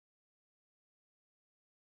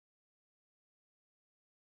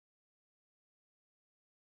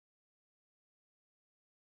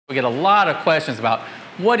We get a lot of questions about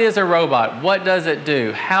what is a robot? What does it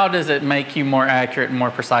do? How does it make you more accurate and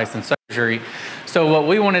more precise in surgery? So what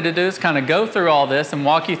we wanted to do is kind of go through all this and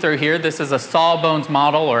walk you through here. This is a Sawbones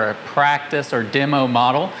model or a practice or demo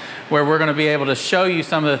model where we're going to be able to show you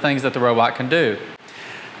some of the things that the robot can do.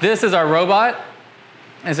 This is our robot.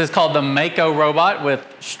 This is called the Mako robot with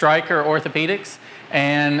Stryker Orthopedics.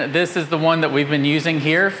 And this is the one that we've been using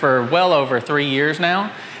here for well over 3 years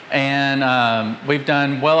now. And we've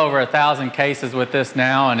done well over 1,000 cases with this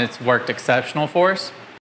now, and it's worked exceptional for us.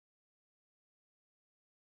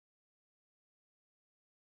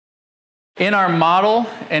 In our model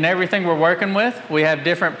and everything we're working with, we have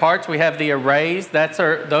different parts. We have the arrays.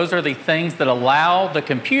 Those are the things that allow the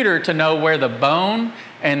computer to know where the bone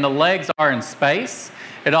and the legs are in space.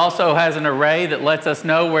 It also has an array that lets us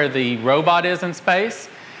know where the robot is in space.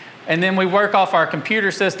 And then we work off our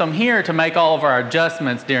computer system here to make all of our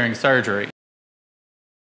adjustments during surgery.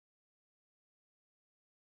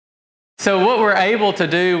 So what we're able to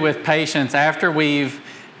do with patients after we've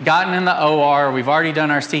gotten in the OR, we've already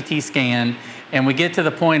done our CT scan, and we get to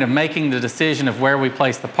the point of making the decision of where we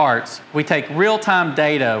place the parts, we take real-time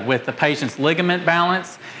data with the patient's ligament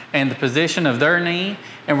balance and the position of their knee,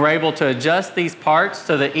 and we're able to adjust these parts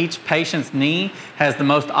so that each patient's knee has the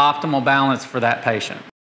most optimal balance for that patient.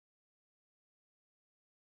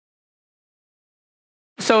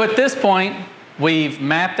 So at this point, we've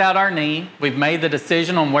mapped out our knee, we've made the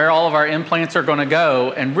decision on where all of our implants are going to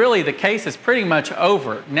go, and really the case is pretty much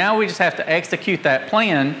over. Now we just have to execute that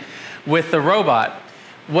plan with the robot.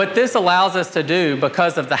 What this allows us to do,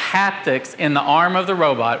 because of the haptics in the arm of the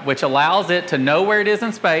robot, which allows it to know where it is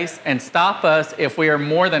in space and stop us if we are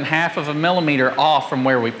more than ½ of a millimeter off from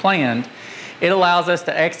where we planned, it allows us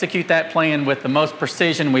to execute that plan with the most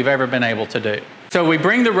precision we've ever been able to do. So we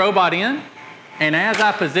bring the robot in, and as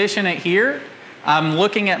I position it here, I'm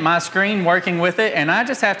looking at my screen, working with it, and I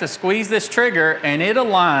just have to squeeze this trigger and it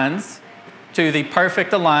aligns to the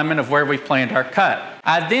perfect alignment of where we've planned our cut.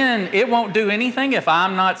 It won't do anything if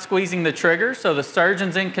I'm not squeezing the trigger, so the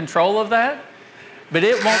surgeon's in control of that, but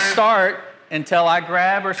it won't start until I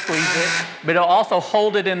grab or squeeze it, but it'll also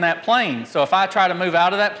hold it in that plane. So if I try to move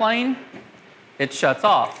out of that plane, it shuts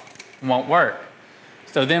off, it won't work.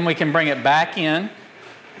 So then we can bring it back in.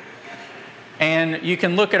 And you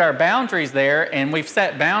can look at our boundaries there, and we've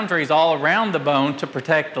set boundaries all around the bone to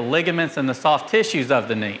protect the ligaments and the soft tissues of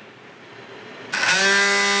the knee.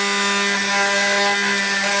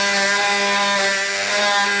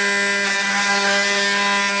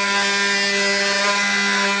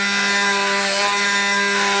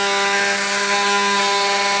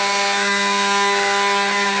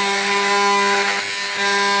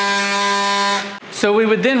 So we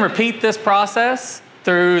would then repeat this process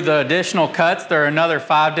through the additional cuts. There are another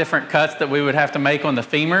 5 different cuts that we would have to make on the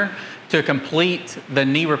femur to complete the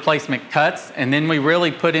knee replacement cuts. And then we really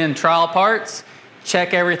put in trial parts,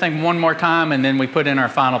 check everything one more time, and then we put in our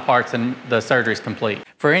final parts and the surgery is complete.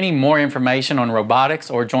 For any more information on robotics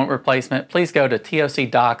or joint replacement, please go to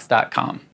tocdocs.com.